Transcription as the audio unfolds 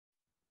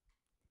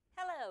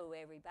Hello,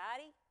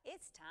 everybody.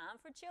 It's time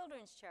for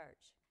Children's Church.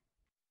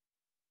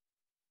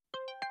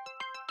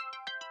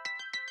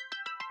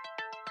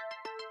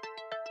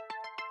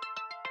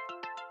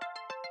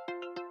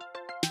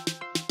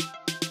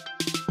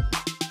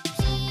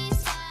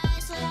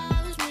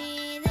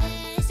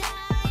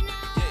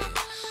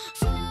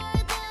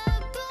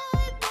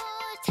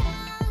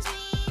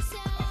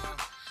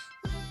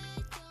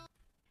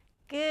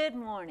 Good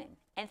morning,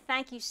 and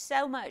thank you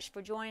so much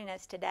for joining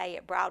us today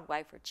at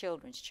Broadway for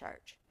Children's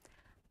Church.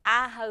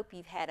 I hope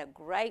you've had a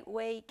great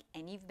week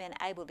and you've been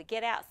able to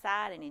get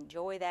outside and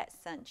enjoy that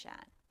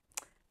sunshine.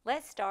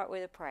 Let's start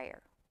with a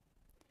prayer.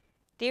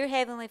 Dear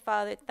Heavenly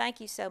Father, thank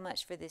you so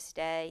much for this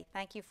day.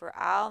 Thank you for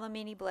all the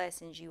many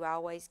blessings you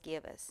always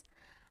give us.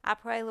 I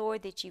pray,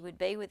 Lord, that you would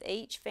be with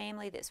each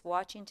family that's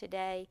watching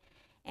today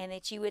and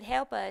that you would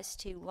help us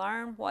to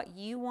learn what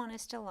you want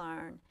us to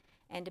learn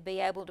and to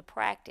be able to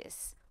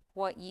practice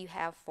what you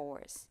have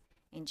for us.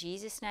 In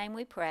Jesus' name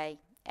we pray,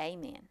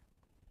 amen.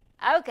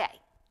 Okay,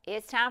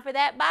 it's time for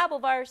that Bible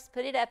verse.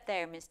 Put it up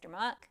there, Mr.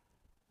 Monk.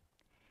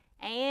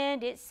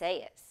 And it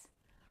says,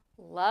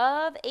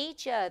 love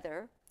each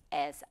other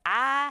as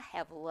I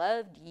have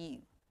loved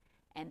you.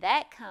 And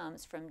that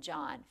comes from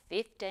John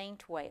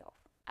 15:12.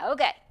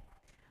 Okay,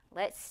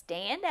 let's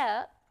stand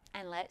up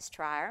and let's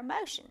try our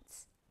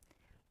motions.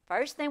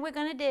 First thing we're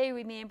going to do,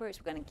 remember,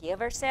 is we're going to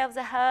give ourselves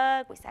a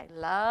hug. We say,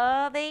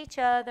 love each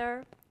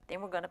other.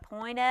 Then we're going to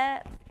point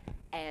up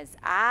as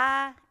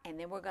I, and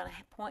then we're going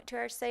to point to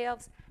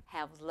ourselves,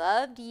 have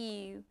loved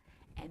you.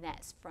 And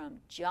that's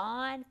from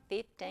John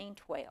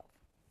 15:12.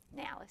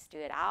 Now let's do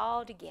it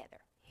all together.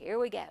 Here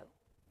we go.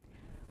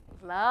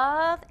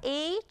 Love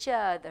each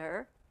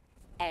other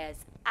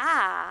as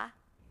I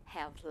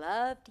have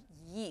loved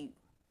you.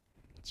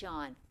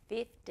 John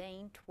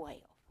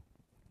 15:12.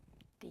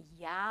 Do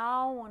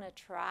y'all want to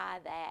try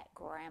that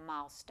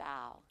grandma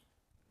style?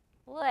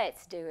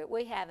 Let's do it.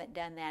 We haven't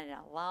done that in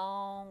a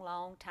long,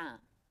 long time.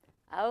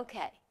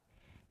 Okay,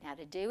 now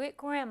to do it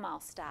grandma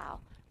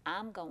style,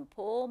 I'm going to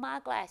pull my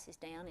glasses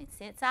down, and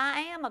since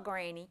I am a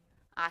granny,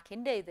 I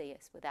can do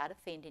this without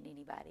offending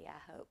anybody, I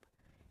hope.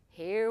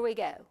 Here we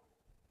go.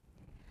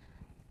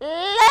 Love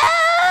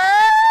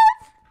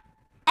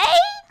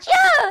each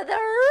other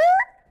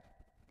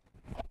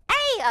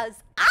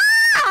as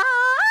I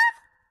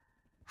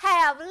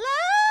have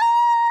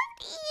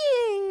loved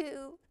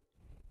you.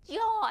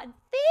 John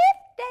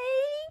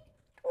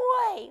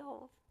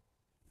 15:12.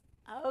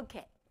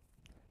 Okay,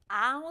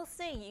 I will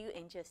see you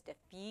in just a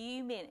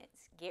few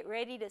minutes. Get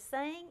ready to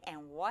sing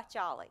and watch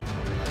Ollie.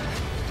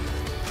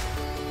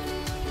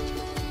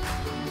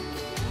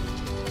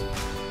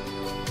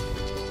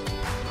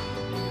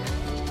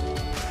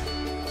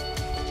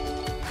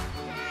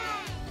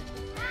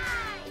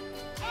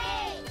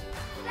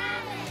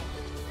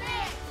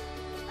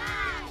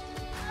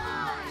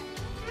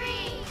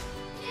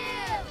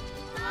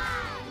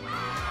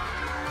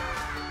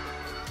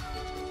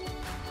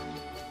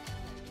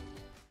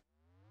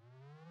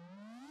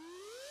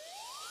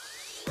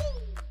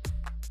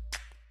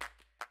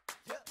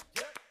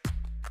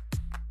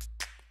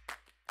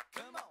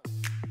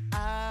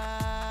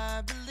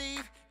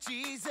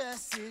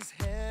 Jesus is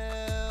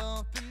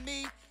helping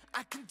me.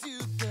 I can do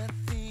the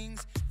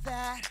things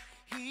that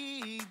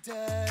he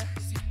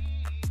does.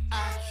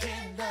 I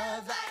can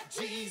love like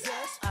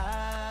Jesus.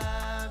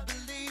 I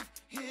believe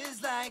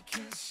his light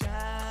can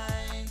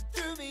shine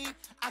through me.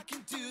 I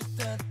can do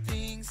the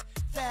things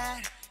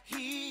that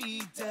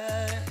he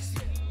does.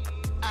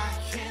 I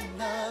can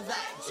love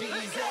like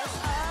Jesus.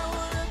 I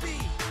wanna be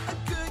a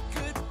good,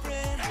 good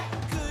friend.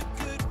 Good,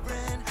 good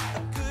friend.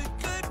 A good,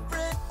 good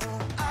friend. Oh,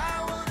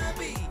 I wanna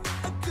be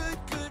a good,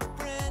 good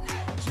friend.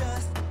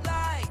 Just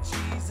like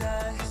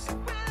Jesus.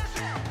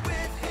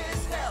 With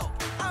his help,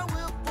 I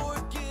will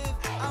forgive.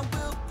 I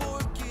will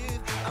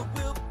forgive. I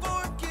will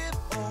forgive.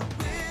 Oh,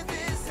 with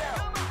his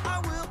help, I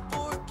will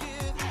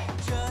forgive.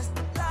 Just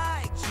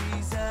like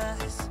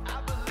Jesus.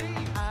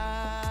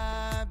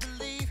 I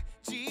believe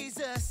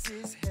Jesus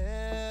is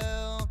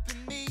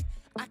helping me.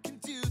 I can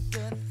do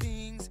the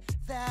things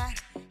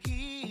that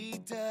he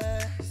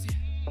does.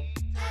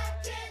 I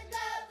can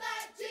love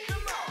like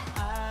Jesus.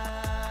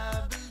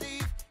 I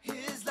believe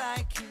his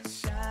light can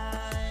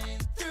shine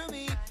through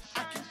me.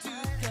 I can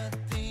do the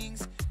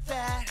things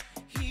that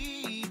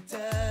he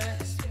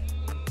does.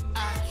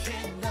 I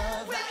can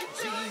love like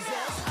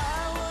Jesus. I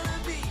wanna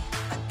be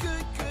a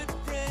good, good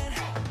friend.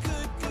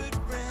 Good, good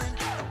friend.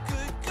 A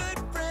good, good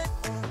friend.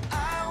 Oh,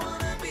 I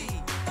wanna be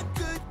a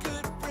good,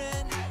 good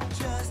friend.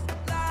 Just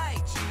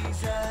like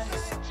Jesus.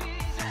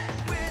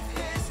 With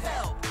his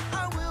help,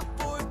 I will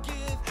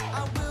forgive.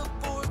 I will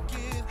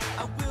forgive.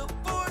 I will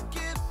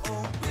forgive.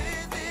 Oh,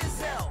 with his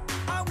help,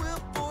 I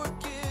will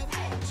forgive.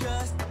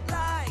 Just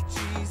like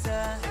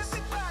Jesus.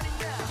 Everybody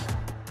now.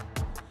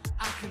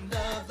 I can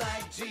love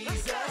like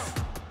Jesus.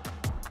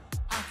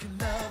 I can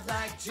love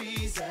like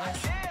Jesus.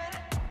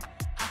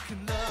 I can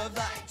love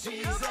like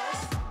Jesus.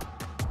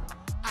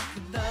 I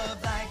can love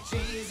like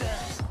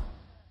Jesus.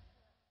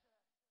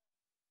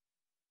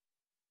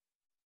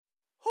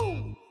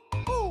 Ooh,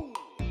 ooh.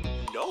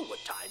 know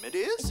what time it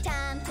is. It's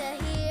time to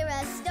hear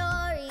a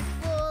story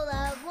full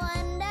of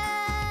wonder.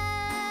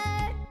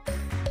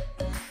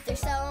 There's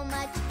so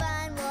much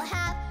fun we'll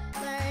have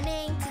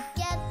learning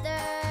together.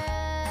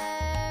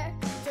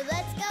 So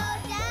let's go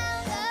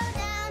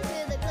down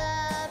to the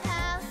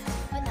clubhouse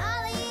with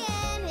Ollie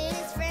and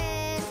his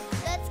friends.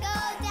 Let's go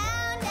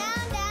down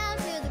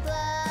to the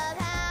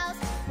clubhouse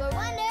where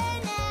wonder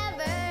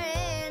never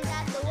ends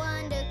at the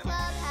Wonder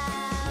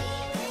Clubhouse.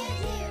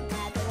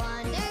 At the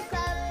Wonder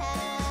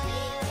Clubhouse.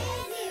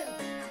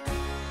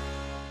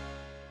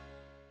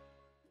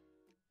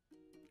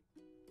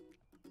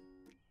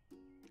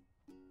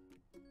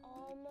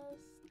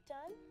 Almost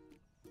done?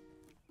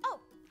 Oh,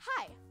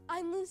 hi,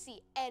 I'm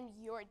Lucy, and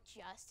you're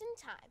just in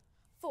time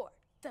for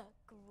the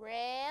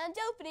grand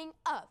opening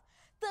of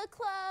the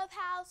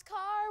Clubhouse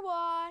Car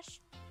Wash.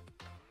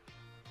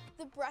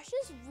 The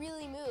brushes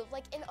really move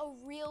like in a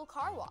real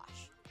car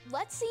wash.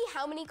 Let's see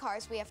how many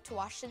cars we have to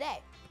wash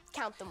today.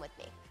 Count them with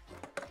me.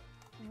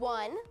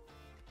 1,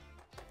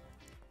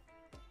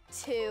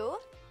 2,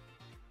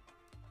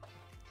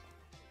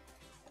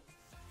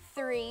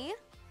 3,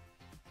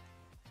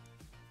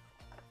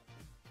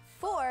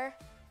 4,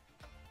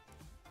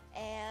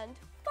 and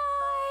 5.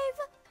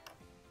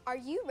 Are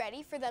you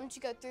ready for them to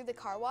go through the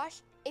car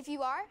wash? If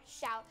you are,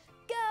 shout,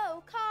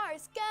 "Go,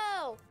 cars,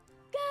 go!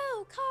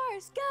 Go,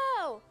 cars,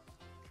 go!"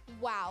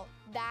 Wow,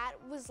 that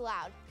was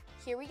loud.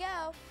 Here we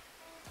go.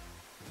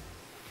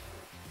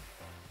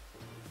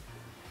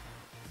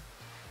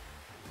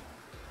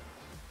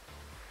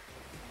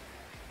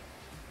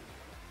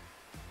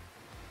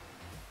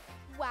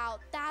 Wow,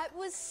 that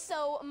was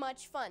so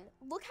much fun.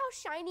 Look how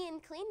shiny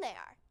and clean they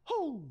are.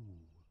 Ho!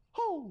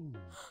 Ho!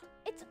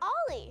 It's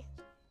Ollie.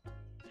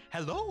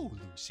 Hello,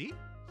 Lucy.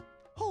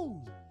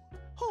 Ho!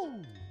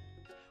 Ho!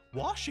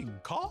 Washing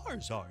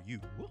cars, are you?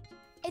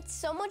 It's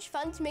so much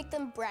fun to make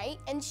them bright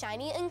and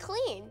shiny and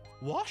clean.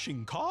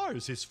 Washing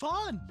cars is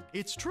fun.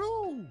 It's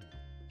true.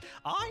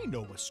 I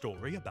know a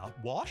story about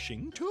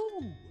washing,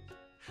 too.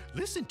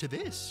 Listen to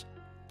this.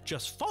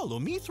 Just follow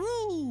me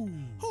through.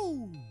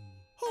 Ho!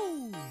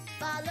 Ho!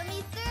 Follow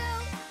me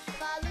through,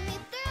 follow me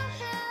through.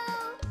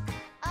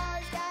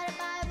 Ollie's got a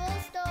Bible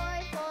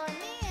story for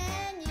me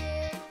and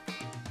you.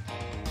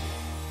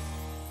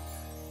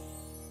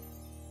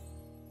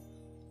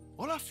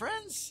 Hola,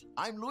 friends.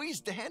 I'm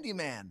Luis the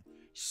handyman.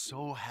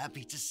 So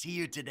happy to see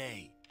you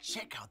today.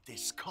 Check out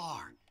this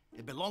car.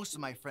 It belongs to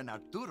my friend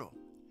Arturo.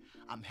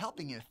 I'm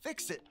helping him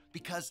fix it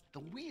because the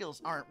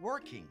wheels aren't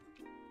working.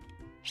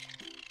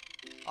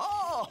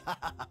 Oh,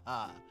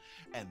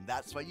 and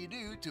that's what you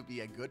do to be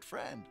a good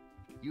friend.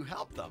 You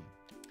help them.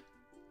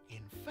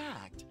 In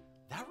fact,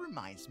 that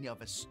reminds me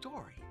of a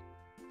story.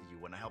 Do you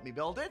want to help me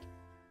build it?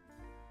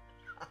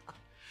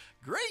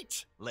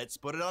 Great! Let's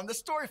put it on the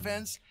story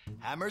fence.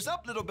 Hammers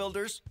up, little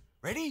builders.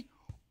 Ready?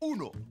 1,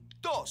 2,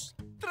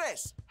 3,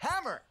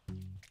 hammer!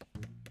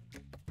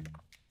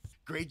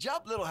 Great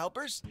job, little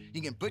helpers.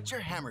 You can put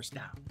your hammers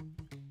down.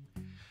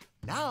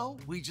 Now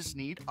we just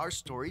need our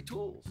story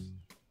tools.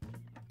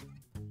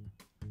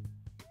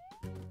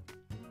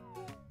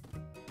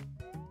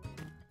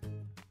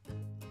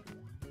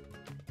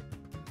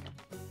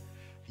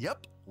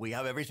 Yep, we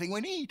have everything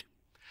we need.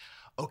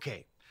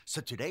 Okay,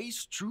 so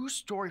today's true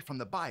story from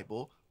the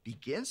Bible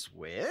begins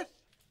with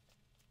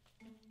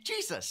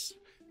Jesus.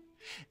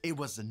 It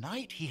was the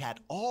night he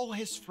had all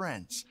his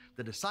friends,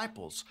 the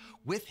disciples,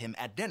 with him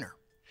at dinner.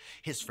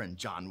 His friend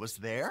John was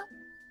there,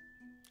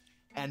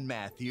 and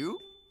Matthew,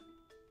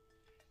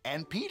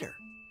 and Peter.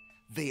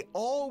 They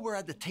all were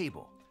at the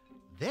table.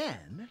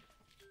 Then,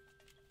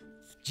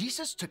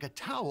 Jesus took a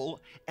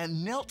towel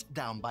and knelt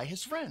down by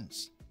his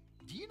friends.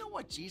 Do you know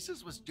what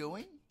Jesus was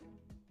doing?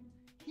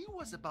 He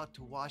was about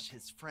to wash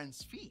his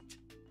friends' feet.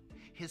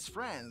 His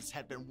friends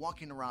had been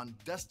walking around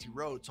dusty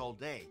roads all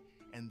day,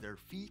 and their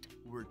feet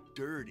were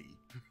dirty.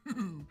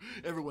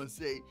 Everyone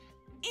say,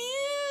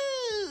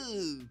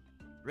 ew!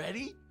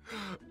 Ready?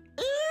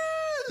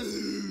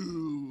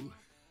 Ew!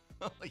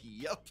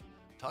 Yup,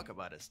 talk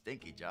about a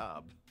stinky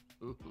job.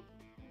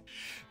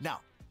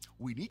 Now,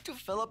 we need to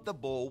fill up the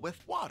bowl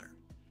with water.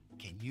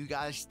 Can you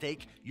guys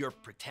take your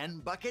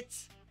pretend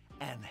buckets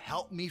and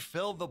help me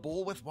fill the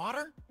bowl with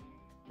water?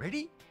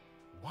 Ready?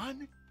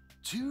 1,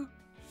 2,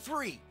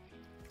 3.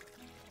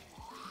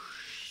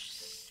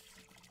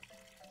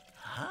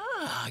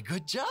 Ah,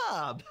 good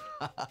job.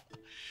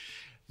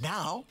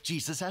 Now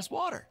Jesus has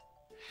water.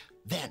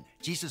 Then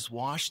Jesus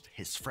washed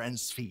his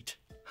friends' feet.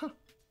 Huh.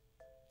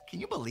 Can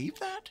you believe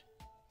that?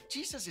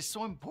 Jesus is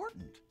so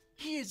important.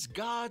 He is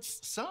God's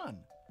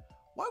son.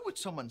 Why would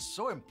someone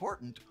so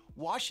important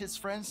wash his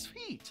friends'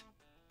 feet?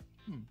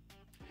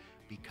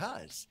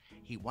 Because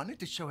he wanted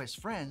to show his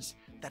friends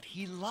that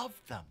he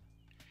loved them.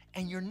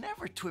 And you're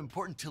never too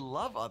important to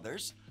love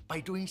others by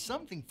doing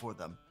something for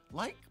them,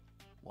 like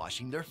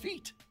washing their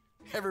feet.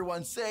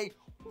 Everyone say,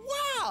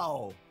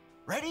 wow!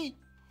 Ready?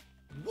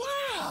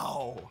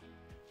 Wow!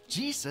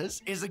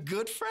 Jesus is a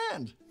good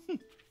friend.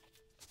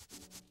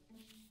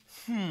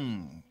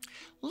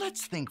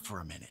 Let's think for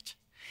a minute.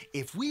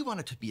 If we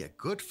wanted to be a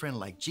good friend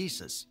like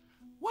Jesus,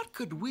 what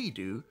could we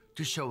do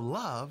to show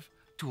love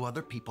to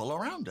other people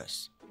around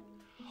us?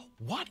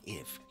 What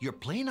if you're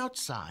playing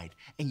outside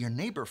and your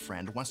neighbor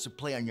friend wants to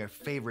play on your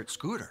favorite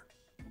scooter?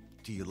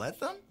 Do you let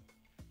them?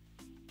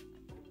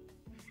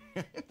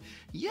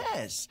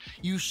 Yes,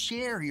 you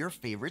share your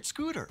favorite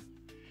scooter.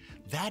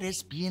 That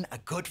is being a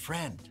good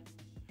friend.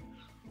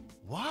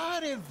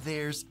 What if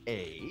there's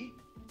a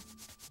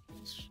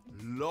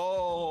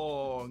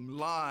long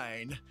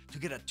line to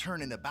get a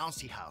turn in the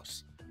bouncy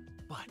house,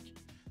 but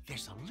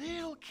there's a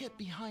little kid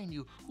behind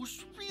you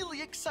who's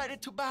really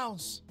excited to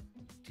bounce?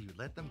 Do you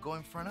let them go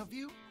in front of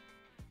you?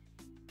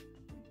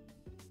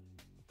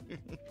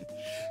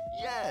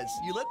 Yes,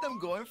 you let them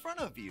go in front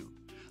of you.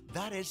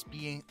 That is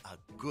being a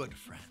good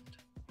friend.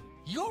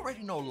 You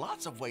already know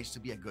lots of ways to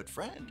be a good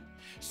friend.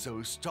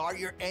 So start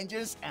your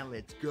engines and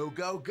let's go,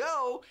 go,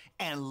 go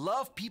and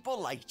love people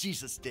like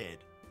Jesus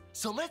did.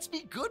 So let's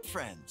be good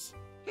friends.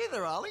 Hey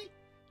there, Ollie.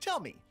 Tell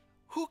me,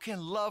 who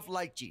can love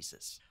like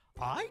Jesus?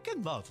 I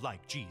can love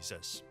like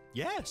Jesus.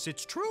 Yes,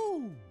 it's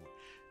true.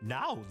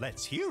 Now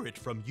let's hear it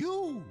from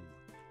you.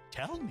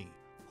 Tell me,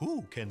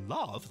 who can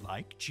love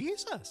like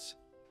Jesus?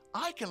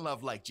 I can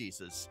love like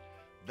Jesus.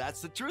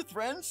 That's the truth,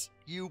 friends.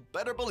 You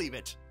better believe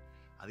it.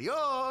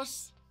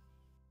 Adios.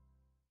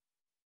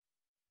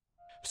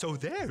 So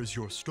there's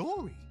your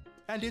story,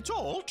 and it's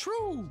all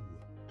true.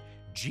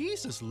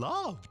 Jesus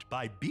loved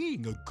by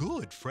being a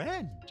good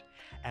friend,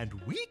 and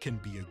we can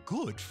be a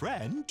good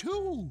friend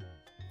too.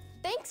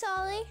 Thanks,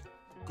 Ollie.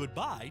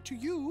 Goodbye to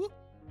you.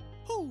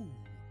 Hoo,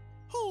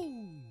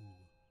 hoo.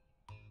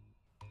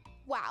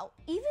 Wow,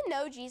 even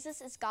though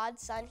Jesus is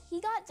God's son, he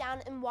got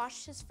down and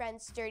washed his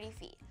friends' dirty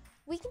feet.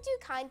 We can do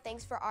kind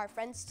things for our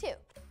friends too.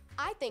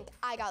 I think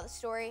I got the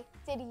story.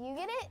 Did you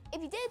get it?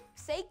 If you did,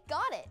 say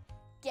got it.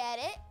 Get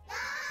it? Got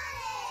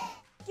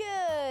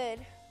it!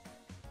 Good.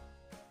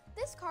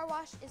 This car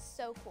wash is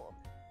so cool.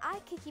 I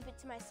could keep it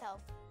to myself,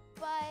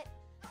 but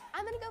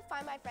I'm gonna go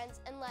find my friends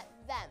and let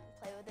them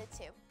play with it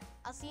too.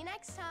 I'll see you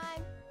next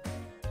time.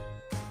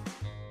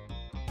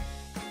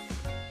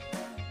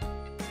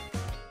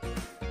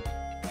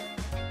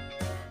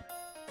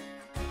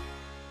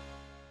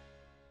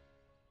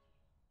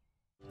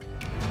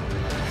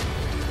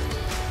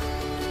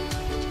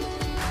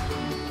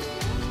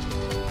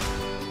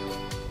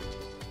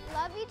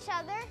 Love each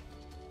other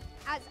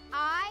as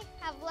I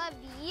have loved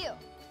you.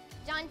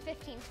 John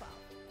 15:12.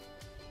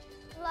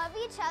 Love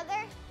each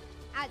other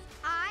as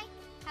I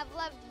have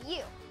loved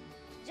you.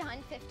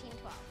 John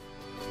 15:12.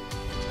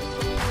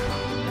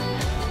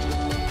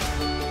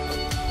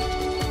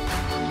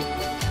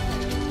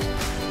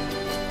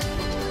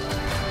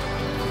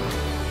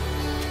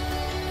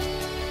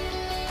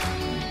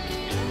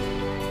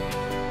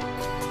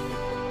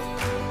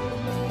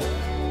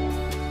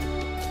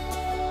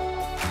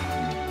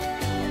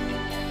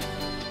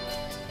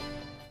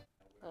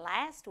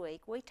 Last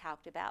week we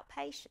talked about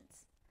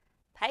patience.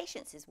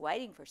 Patience is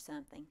waiting for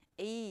something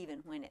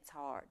even when it's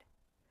hard.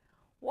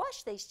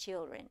 Watch these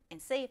children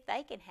and see if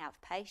they can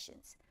have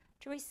patience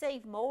to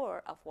receive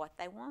more of what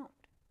they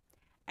want.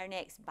 Our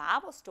next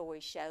Bible story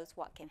shows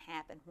what can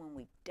happen when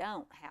we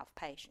don't have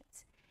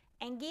patience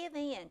and give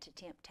in to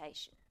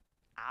temptation.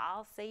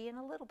 I'll see you in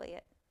a little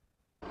bit.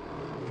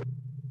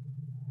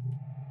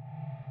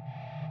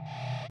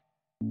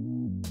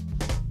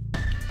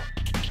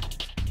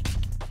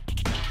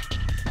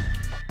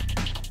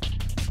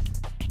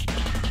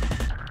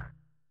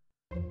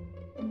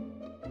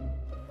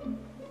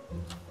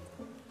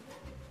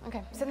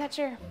 Okay, sit in that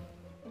chair.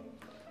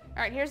 All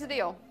right, here's the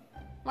deal.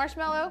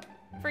 Marshmallow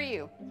for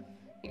you.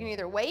 You can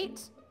either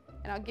wait,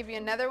 and I'll give you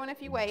another one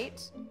if you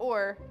wait,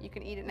 or you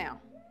can eat it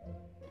now.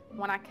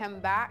 When I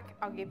come back,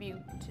 I'll give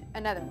you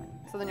another one,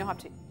 so then you'll have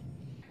two.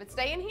 But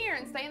stay in here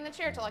and stay in the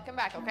chair till I come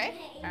back, okay?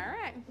 All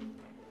right.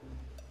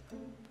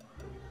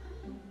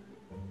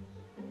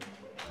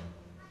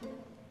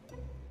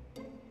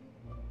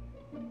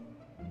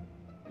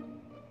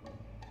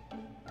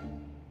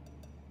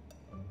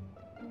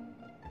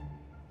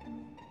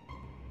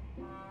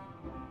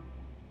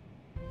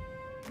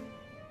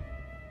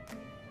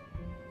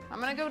 I'm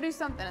gonna go do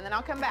something and then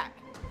I'll come back.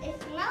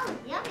 It smells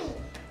yummy.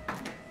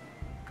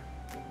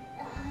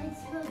 It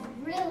smells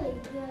really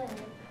good.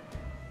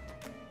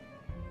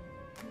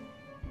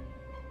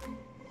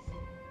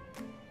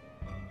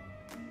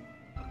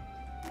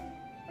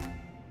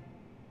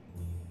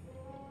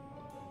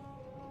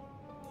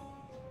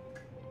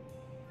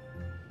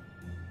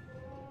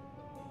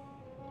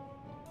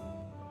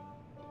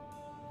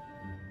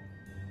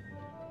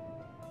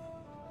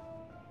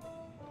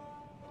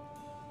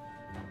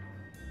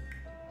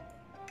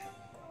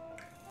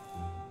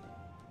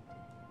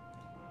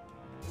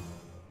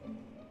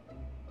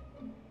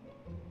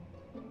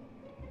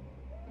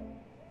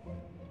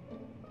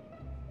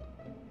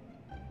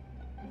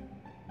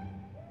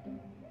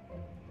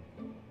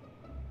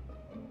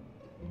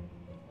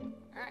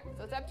 All right,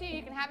 so it's up to you.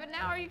 You can have it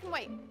now or you can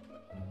wait.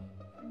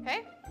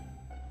 Okay?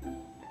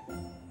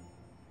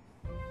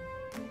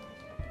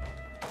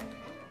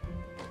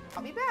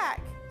 I'll be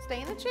back.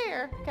 stay in the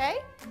chair, okay?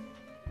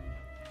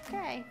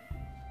 Okay.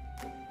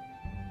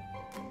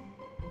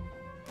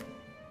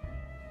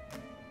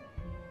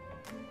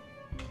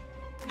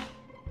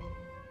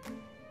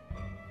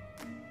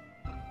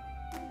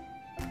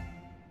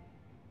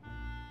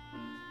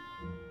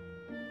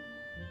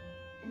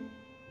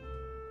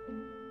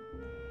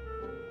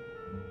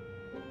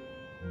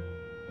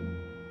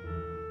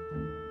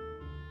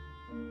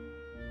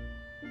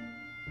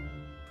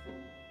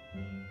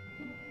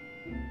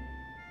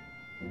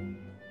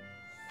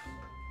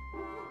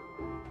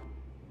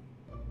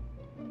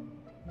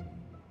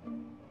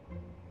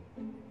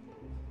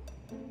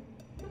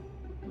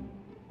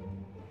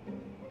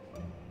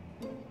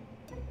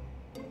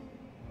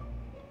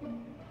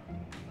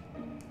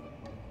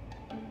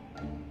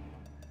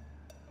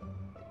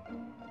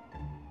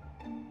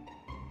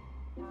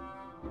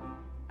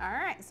 All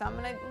right, so I'm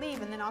gonna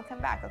leave and then I'll come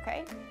back,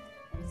 okay?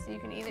 So you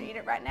can either eat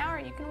it right now or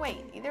you can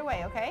wait. Either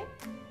way, okay?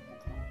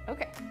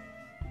 Okay.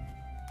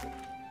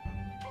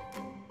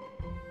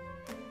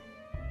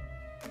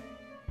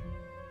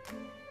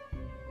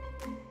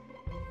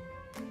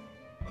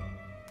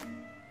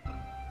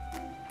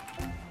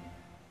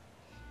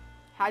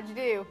 How'd you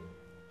do?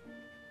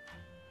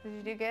 Did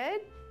you do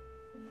good?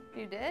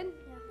 You did? Yeah.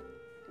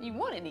 You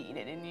wanted to eat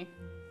it, didn't you?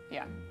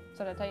 Yeah.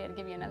 So did I tell you to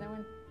give you another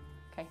one?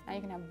 Okay, now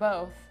you can have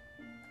both.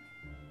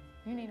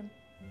 You need them.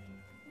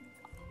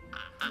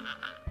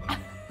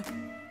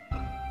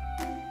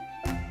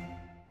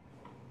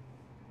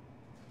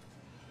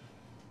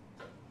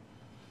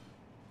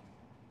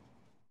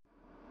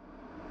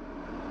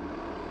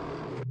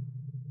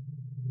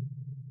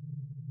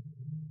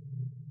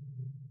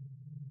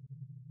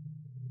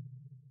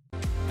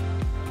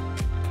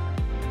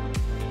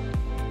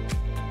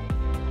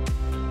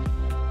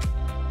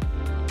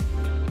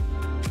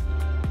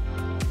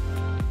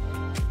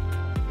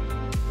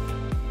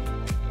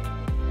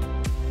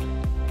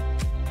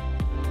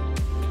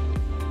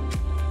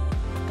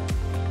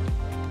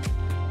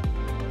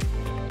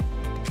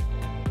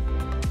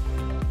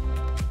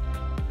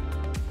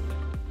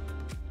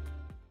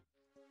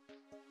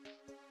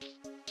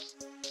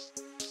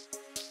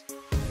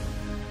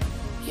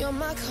 You're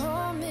my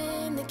calm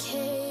in the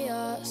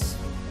chaos,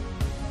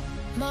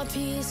 my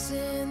peace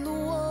in the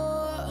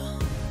war.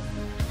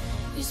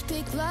 You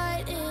speak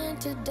light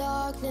into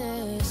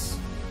darkness,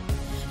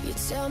 you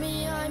tell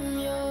me I'm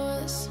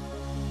yours.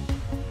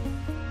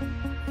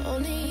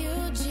 Only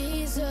you,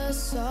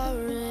 Jesus,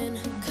 are in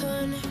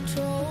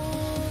control.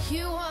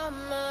 You are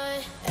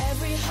my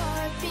every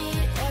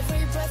heartbeat,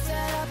 every breath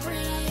that I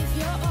breathe.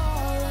 You're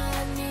all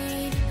I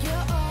need,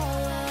 you're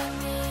all I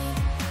need.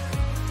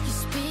 You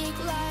speak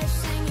life,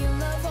 sing your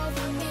love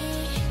over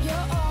me.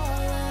 You're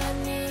all I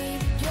need,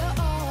 you're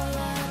all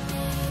I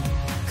need.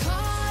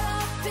 Caught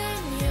up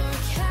in your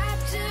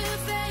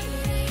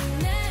captivating,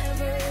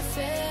 never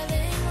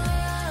failing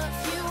love.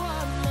 You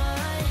are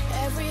my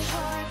every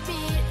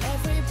heartbeat,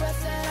 every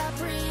breath that I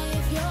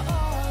breathe. You're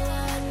all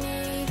I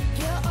need,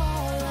 you're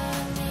all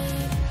I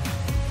need.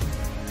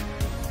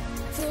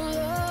 The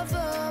love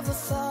of a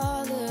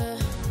father,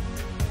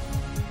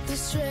 the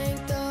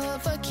strength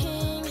of a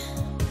king,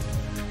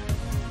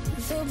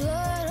 the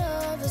blood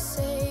of a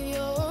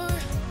savior.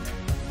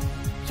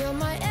 You're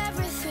my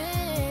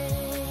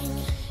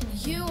everything.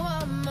 You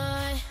are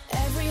my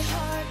every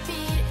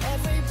heartbeat,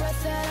 every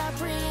breath that I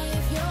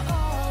breathe. You're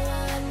all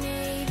I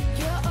need,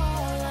 you're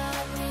all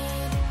I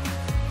need.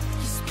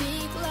 You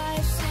speak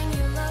life, sing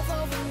your love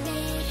over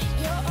me.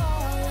 You're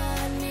all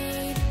I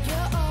need,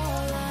 you're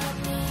all I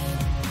need.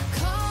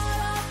 Caught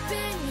up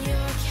in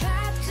your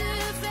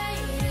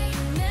captivating,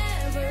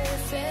 never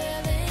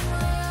failing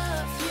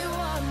love. You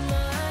are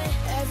my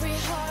every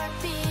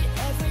heartbeat,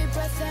 every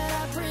breath that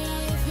I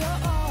breathe.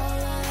 You're all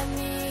I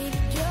need,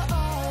 you're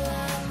all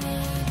I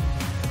need.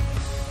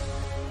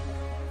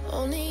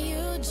 Only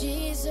you,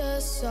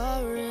 Jesus,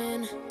 are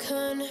in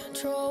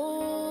control.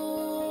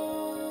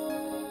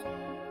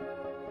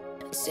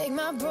 Take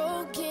my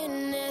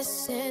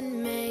brokenness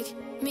and make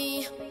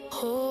me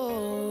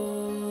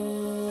whole.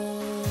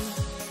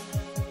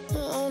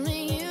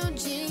 Only you,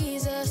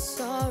 Jesus,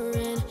 are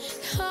in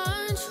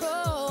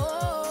control.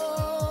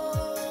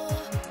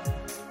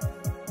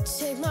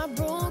 Take my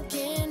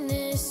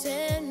brokenness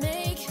and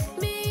make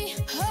me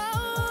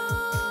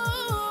whole.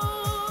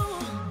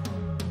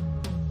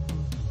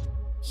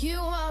 You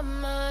are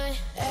my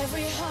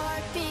every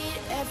heartbeat,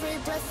 every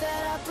breath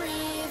that I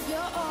breathe.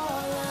 You're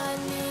all I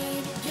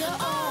need, you're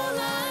all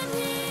I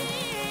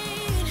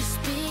need. You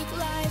speak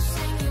life,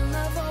 sing your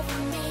love over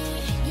me.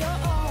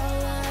 You're all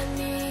I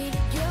need,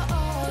 you're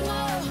all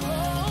I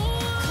need.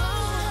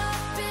 Caught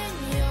up in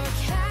your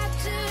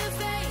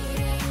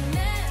captivating,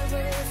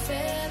 never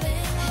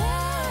failing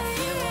love.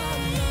 You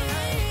are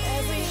my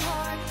every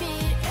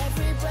heartbeat,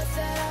 every breath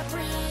that I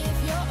breathe.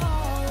 You're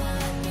all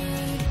I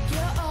need,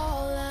 you're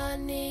all I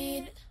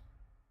need.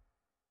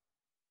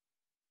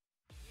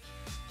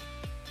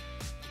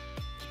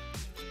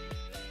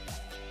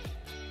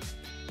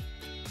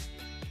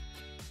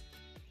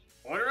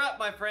 Order up,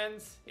 my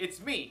friends. It's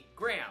me,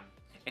 Graham.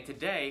 And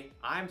today,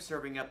 I'm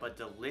serving up a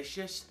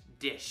delicious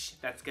dish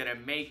that's gonna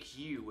make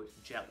you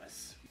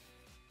jealous.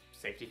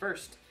 Safety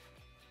first.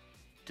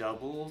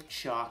 Double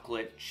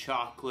chocolate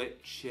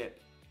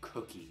chip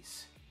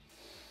cookies.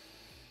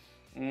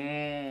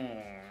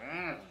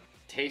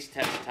 Taste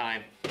test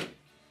time.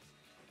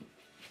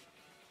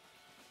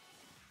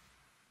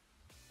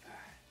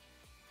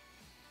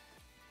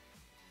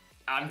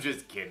 I'm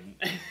just kidding.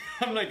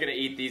 I'm not gonna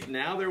eat these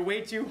now, they're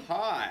way too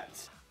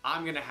hot.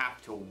 I'm gonna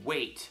have to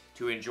wait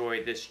to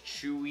enjoy this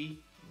chewy,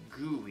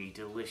 gooey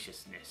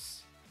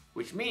deliciousness.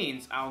 Which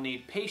means I'll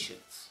need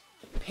patience.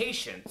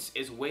 Patience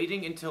is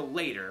waiting until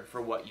later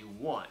for what you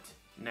want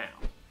now.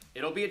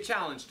 It'll be a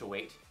challenge to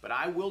wait, but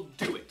I will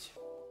do it.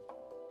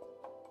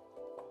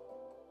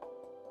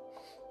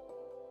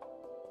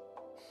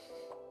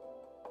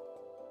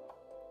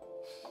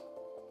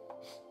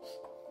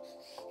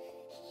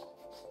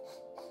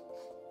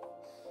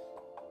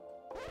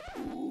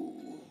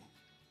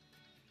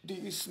 Do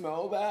you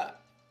smell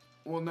that?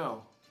 Well,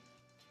 no.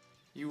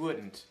 You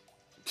wouldn't.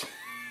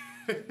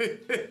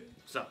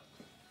 So,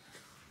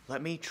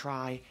 let me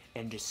try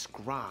and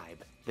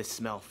describe the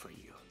smell for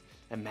you.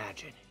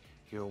 Imagine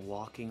you're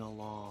walking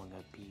along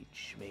a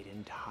beach made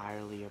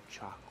entirely of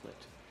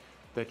chocolate.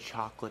 The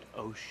chocolate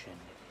ocean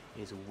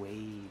is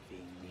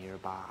waving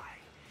nearby.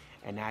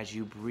 And as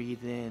you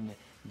breathe in,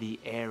 the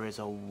air is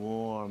a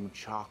warm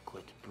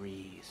chocolate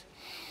breeze.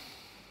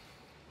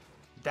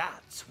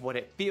 That's what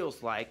it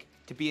feels like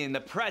to be in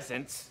the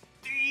presence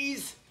of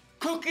these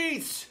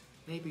cookies.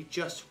 Maybe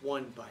just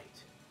one bite.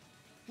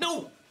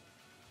 No!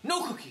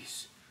 No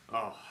cookies!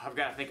 Oh, I've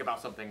got to think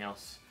about something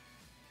else.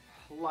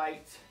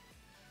 Light,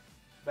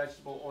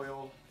 vegetable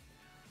oil,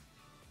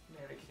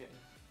 mannequin,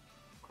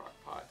 crock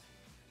pot,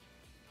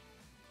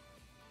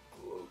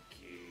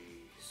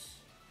 cookies.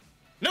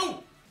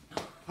 No!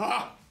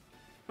 Ah!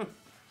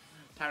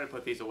 Time to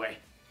put these away.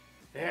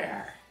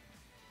 There.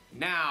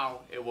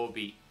 Now it will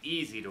be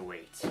easy to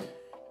wait.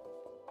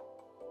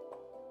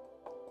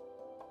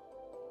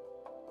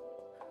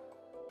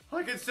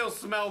 I can still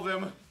smell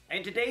them.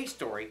 In today's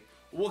story,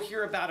 we'll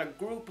hear about a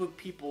group of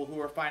people who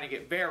are finding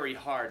it very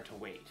hard to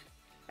wait.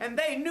 And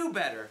they knew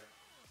better.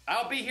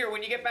 I'll be here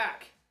when you get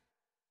back.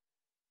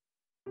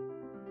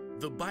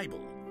 The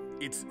Bible.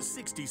 It's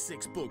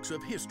 66 books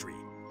of history,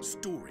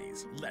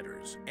 stories,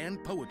 letters,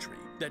 and poetry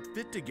that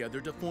fit together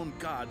to form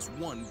God's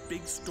one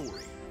big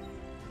story.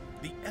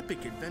 The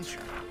epic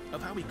adventure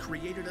of how He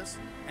created us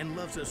and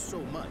loves us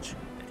so much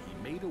that He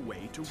made a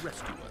way to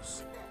rescue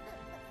us.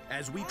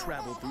 As we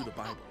travel through the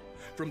Bible,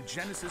 from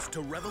Genesis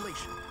to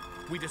Revelation,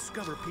 we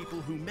discover people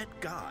who met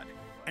God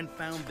and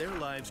found their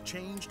lives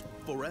changed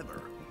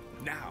forever.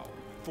 Now,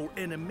 for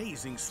an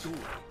amazing story,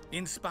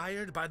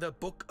 inspired by the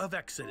book of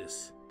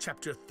Exodus,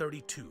 chapter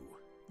 32,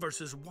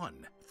 verses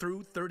 1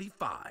 through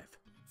 35.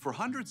 For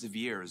hundreds of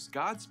years,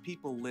 God's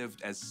people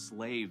lived as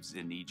slaves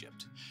in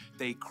Egypt.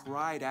 They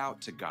cried out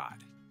to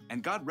God,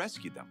 and God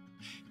rescued them.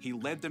 He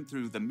led them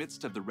through the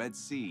midst of the Red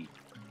Sea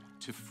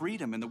to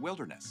freedom in the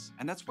wilderness.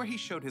 And that's where He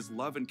showed His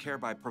love and care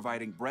by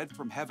providing bread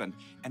from heaven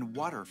and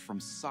water from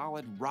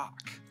solid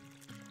rock.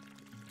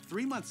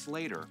 3 months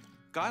later,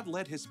 God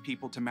led His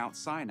people to Mount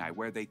Sinai,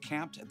 where they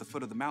camped at the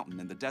foot of the mountain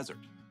in the desert.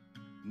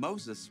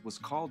 Moses was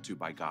called to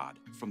by God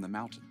from the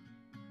mountain.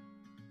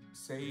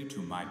 Say to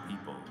my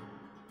people,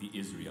 the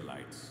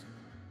Israelites,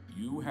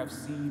 you have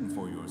seen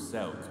for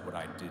yourselves what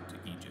I did to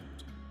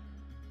Egypt.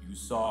 You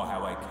saw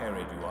how I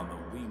carried you on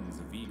the wings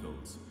of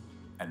eagles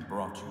and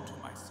brought you to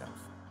myself.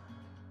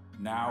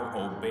 Now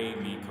obey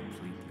me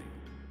completely.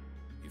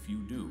 If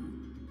you do,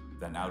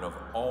 then out of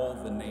all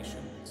the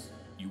nations,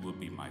 you will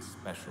be my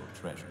special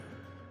treasure.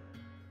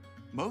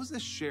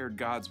 Moses shared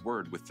God's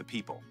word with the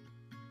people.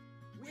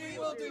 We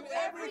will do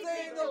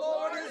everything the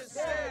Lord has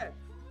said.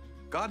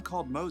 God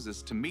called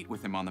Moses to meet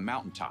with Him on the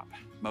mountaintop.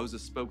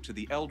 Moses spoke to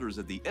the elders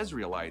of the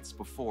Israelites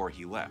before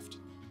he left.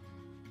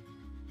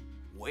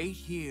 Wait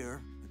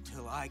here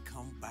until I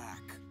come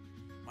back.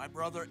 My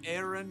brother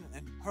Aaron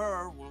and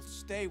Hur will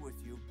stay with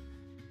you.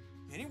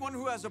 Anyone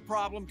who has a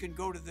problem can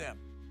go to them.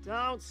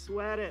 Don't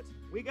sweat it.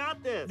 We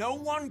got this. No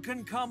one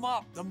can come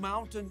up. The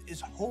mountain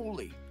is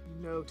holy.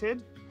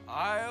 Noted.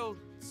 I'll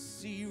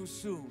see you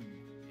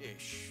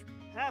soon-ish.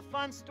 Have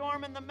fun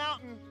storming the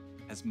mountain.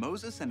 As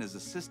Moses and his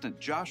assistant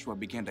Joshua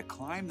began to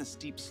climb the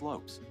steep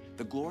slopes,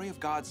 the glory of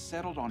God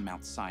settled on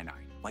Mount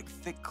Sinai like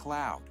thick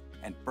cloud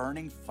and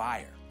burning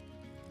fire.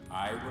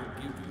 I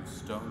will give you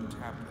stone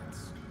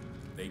tablets.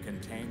 They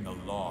contain the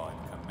law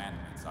and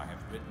commandments I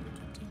have written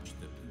to teach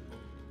the people.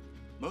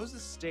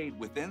 Moses stayed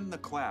within the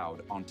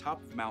cloud on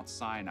top of Mount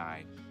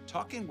Sinai,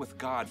 talking with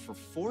God for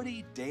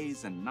 40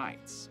 days and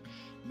nights.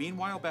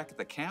 Meanwhile, back at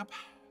the camp,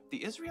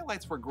 the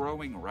Israelites were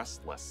growing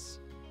restless.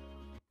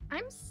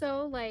 I'm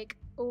so,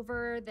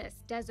 over this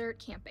desert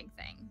camping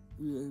thing.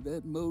 Yeah,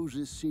 that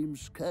Moses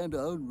seems kinda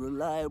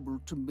unreliable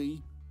to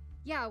me.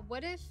 Yeah,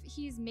 what if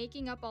he's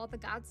making up all the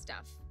God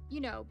stuff?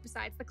 You know,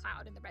 besides the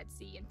cloud and the Red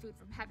Sea and food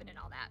from heaven and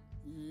all that.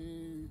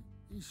 Yeah,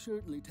 he's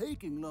certainly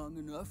taking long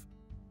enough.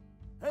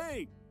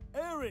 Hey,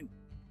 Aaron,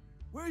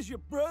 where's your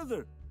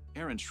brother?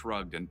 Aaron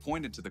shrugged and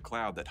pointed to the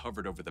cloud that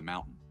hovered over the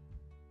mountain.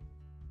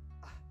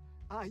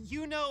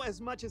 You know as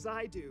much as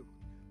I do.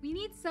 We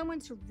need someone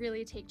to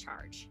really take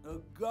charge. A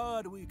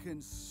God we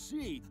can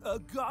see, a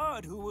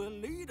God who will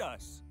lead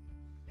us.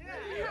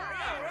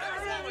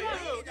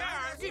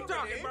 Keep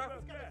talking,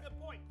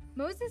 bro.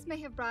 Moses may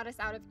have brought us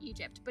out of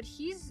Egypt, but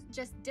he's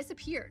just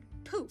disappeared.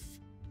 Poof.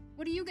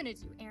 What are you gonna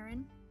do,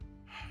 Aaron?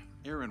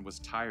 Aaron was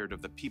tired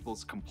of the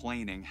people's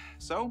complaining,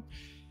 so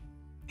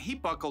he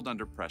buckled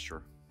under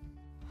pressure.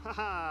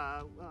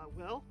 Haha,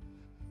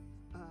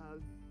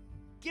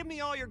 give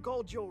me all your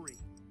gold jewelry.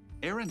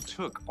 Aaron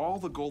took all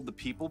the gold the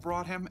people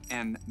brought him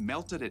and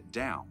melted it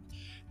down.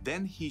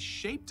 Then he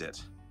shaped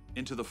it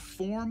into the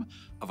form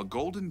of a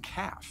golden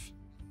calf.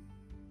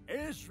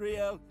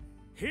 Israel,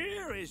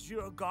 here is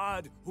your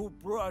God who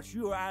brought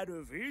you out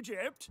of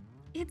Egypt.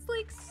 It's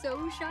like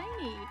so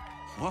shiny.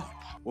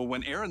 Well,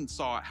 when Aaron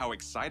saw how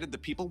excited the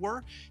people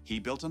were, he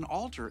built an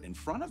altar in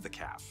front of the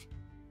calf.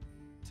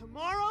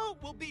 Tomorrow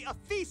will be a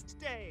feast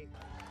day.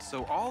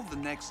 So all the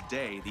next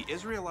day, the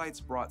Israelites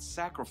brought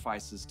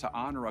sacrifices to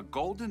honor a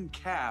golden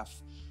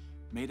calf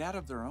made out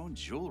of their own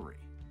jewelry.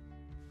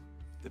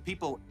 The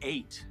people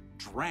ate,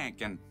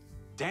 drank, and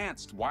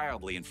danced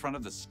wildly in front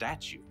of the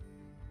statue.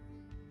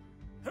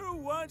 Who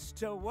wants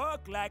to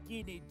walk like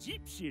an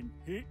Egyptian,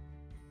 huh?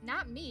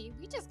 Not me.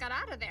 We just got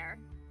out of there.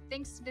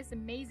 Thanks to this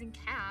amazing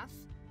calf.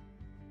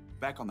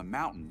 Back on the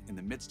mountain, in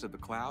the midst of the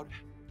cloud,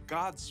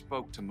 God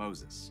spoke to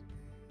Moses.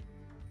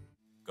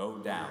 Go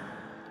down.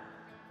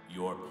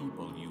 Your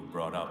people you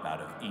brought up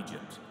out of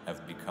Egypt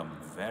have become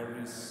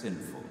very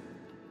sinful.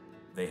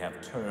 They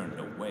have turned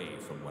away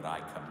from what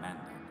I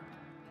commanded.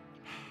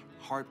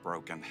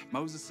 Heartbroken,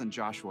 Moses and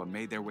Joshua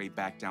made their way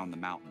back down the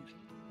mountain.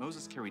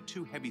 Moses carried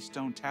 2 heavy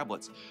stone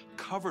tablets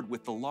covered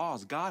with the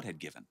laws God had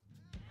given.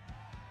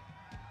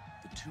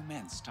 The 2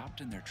 men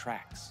stopped in their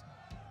tracks.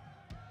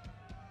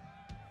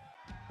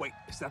 Wait,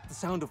 is that the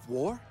sound of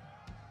war?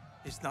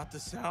 It's not the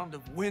sound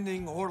of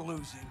winning or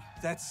losing.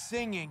 That's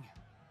singing.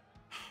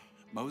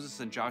 Moses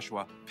and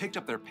Joshua picked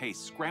up their pace,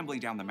 scrambling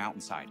down the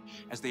mountainside.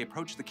 As they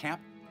approached the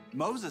camp,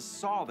 Moses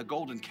saw the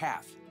golden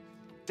calf,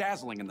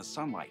 dazzling in the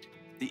sunlight.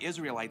 The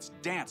Israelites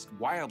danced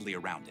wildly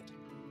around it.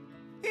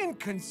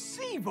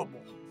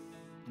 Inconceivable!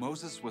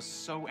 Moses was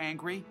so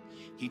angry,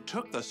 he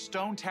took the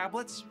stone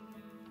tablets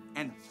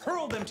and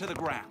hurled them to the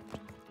ground.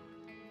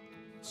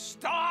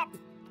 Stop!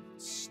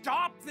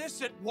 Stop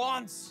this at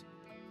once!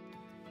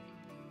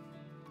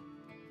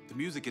 The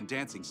music and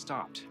dancing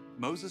stopped.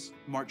 Moses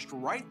marched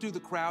right through the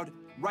crowd,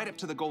 right up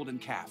to the golden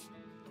calf.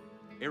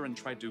 Aaron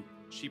tried to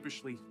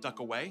sheepishly duck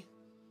away,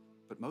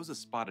 but Moses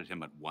spotted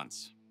him at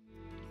once.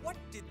 What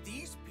did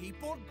these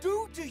people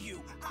do to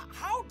you?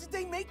 How did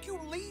they make you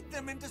lead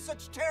them into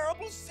such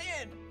terrible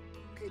sin?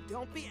 Okay,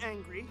 don't be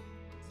angry.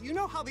 You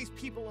know how these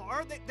people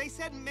are. They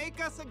said,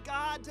 make us a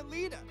god to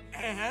lead us.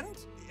 And?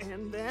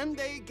 And then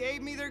they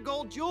gave me their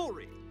gold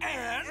jewelry.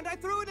 And I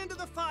threw it into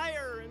the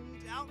fire,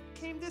 and out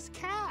came this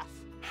calf.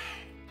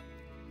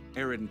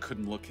 Aaron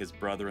couldn't look his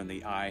brother in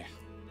the eye.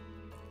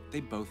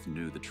 They both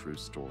knew the true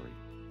story.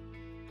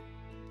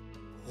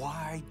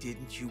 Why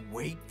didn't you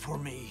wait for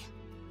me?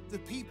 The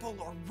people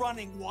are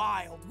running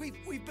wild.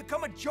 We've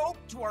become a joke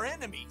to our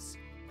enemies.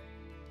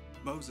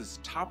 Moses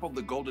toppled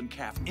the golden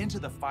calf into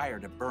the fire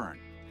to burn.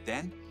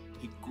 Then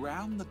he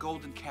ground the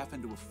golden calf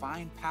into a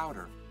fine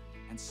powder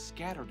and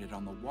scattered it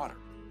on the water.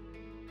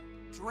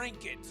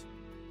 Drink it,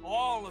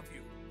 all of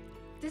you.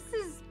 This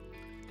is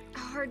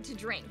hard to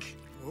drink.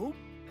 Oh,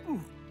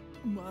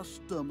 my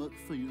stomach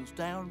feels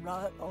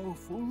downright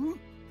awful.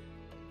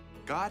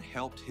 God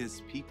helped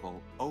his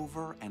people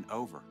over and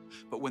over,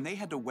 but when they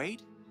had to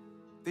wait,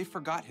 they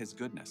forgot his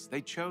goodness.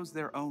 They chose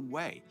their own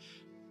way,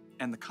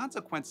 and the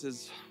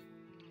consequences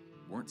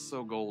weren't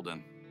so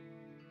golden.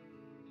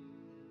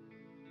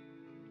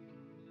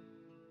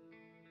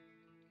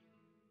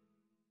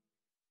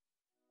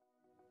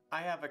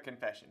 I have a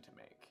confession to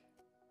make.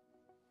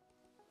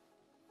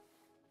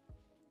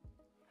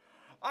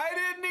 I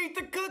didn't eat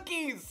the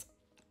cookies!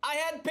 I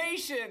had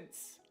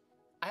patience!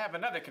 I have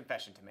another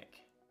confession to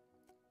make.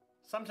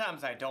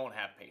 Sometimes I don't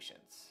have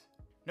patience.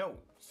 No,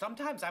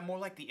 sometimes I'm more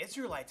like the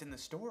Israelites in the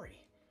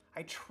story.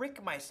 I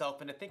trick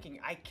myself into thinking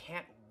I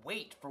can't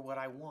wait for what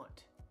I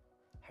want.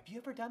 Have you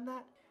ever done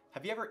that?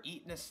 Have you ever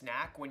eaten a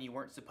snack when you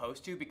weren't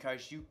supposed to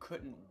because you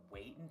couldn't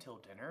wait until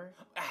dinner?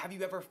 Have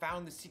you ever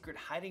found the secret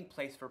hiding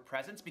place for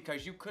presents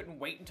because you couldn't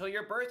wait until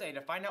your birthday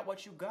to find out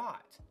what you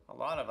got? A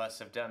lot of us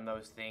have done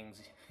those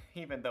things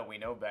even though we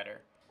know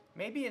better.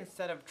 Maybe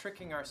instead of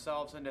tricking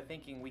ourselves into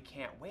thinking we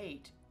can't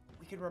wait,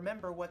 we can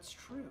remember what's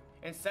true.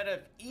 Instead of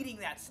eating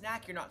that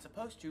snack you're not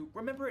supposed to,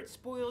 remember it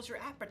spoils your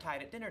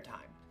appetite at dinner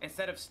time.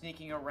 Instead of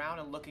sneaking around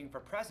and looking for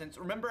presents,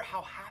 remember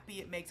how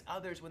happy it makes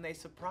others when they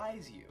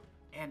surprise you.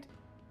 And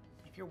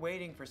if you're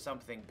waiting for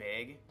something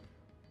big,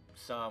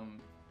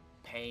 some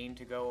pain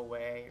to go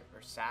away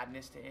or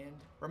sadness to end,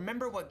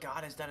 remember what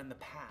God has done in the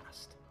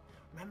past.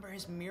 Remember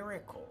his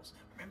miracles.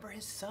 Remember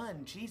his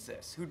son,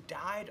 Jesus, who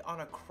died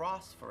on a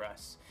cross for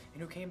us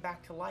and who came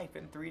back to life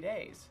in 3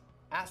 days.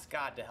 Ask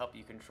God to help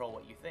you control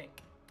what you think.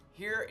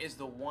 Here is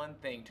the one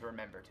thing to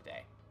remember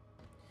today.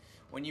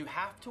 When you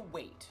have to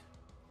wait,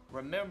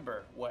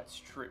 remember what's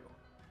true.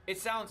 It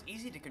sounds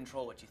easy to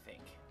control what you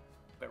think,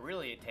 but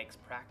really it takes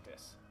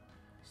practice.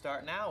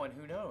 Start now and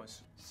who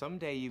knows?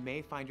 Someday you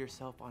may find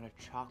yourself on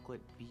a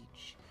chocolate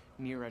beach,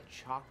 near a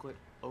chocolate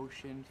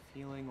ocean,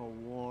 feeling a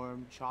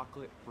warm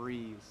chocolate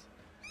breeze.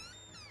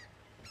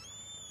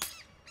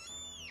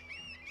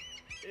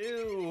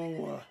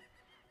 Ew!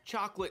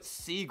 Chocolate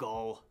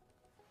seagull.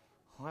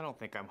 Well, I don't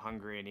think I'm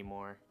hungry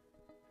anymore.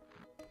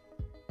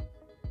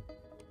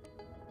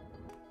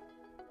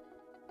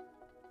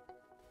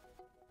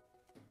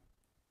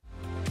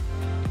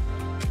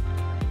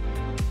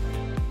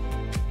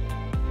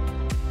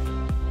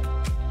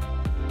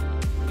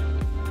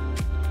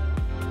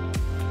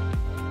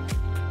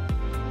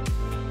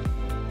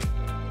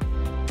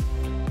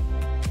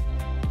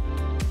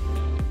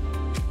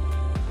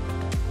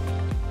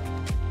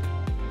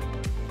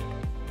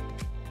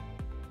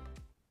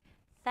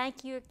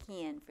 Thank you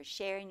again for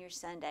sharing your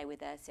Sunday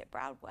with us at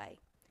Broadway.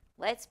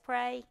 Let's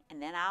pray,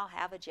 and then I'll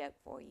have a joke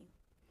for you.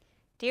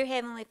 Dear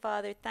Heavenly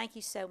Father, thank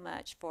you so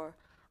much for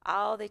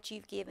all that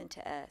you've given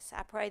to us.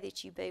 I pray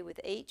that you be with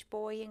each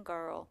boy and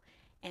girl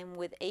and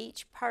with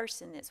each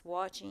person that's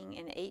watching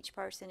and each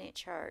person at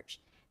church,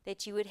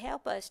 that you would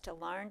help us to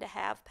learn to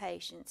have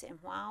patience, and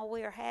while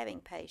we are having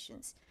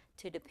patience,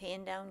 to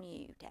depend on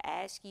you, to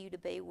ask you to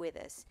be with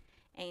us,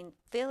 and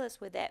fill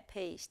us with that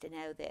peace to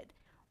know that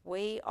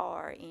we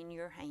are in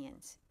your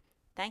hands.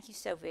 Thank you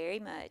so very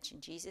much. In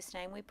Jesus'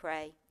 name we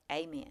pray.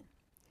 Amen.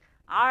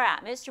 All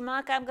right, Mr.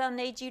 Monk, I'm going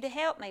to need you to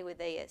help me with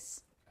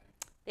this.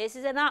 This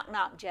is a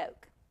knock-knock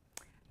joke.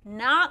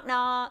 Knock,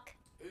 knock.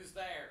 Who's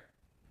there?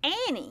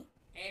 Annie.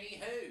 Annie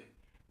who?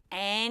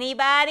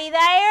 Anybody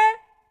there?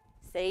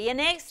 See you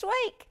next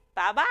week.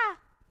 Bye-bye.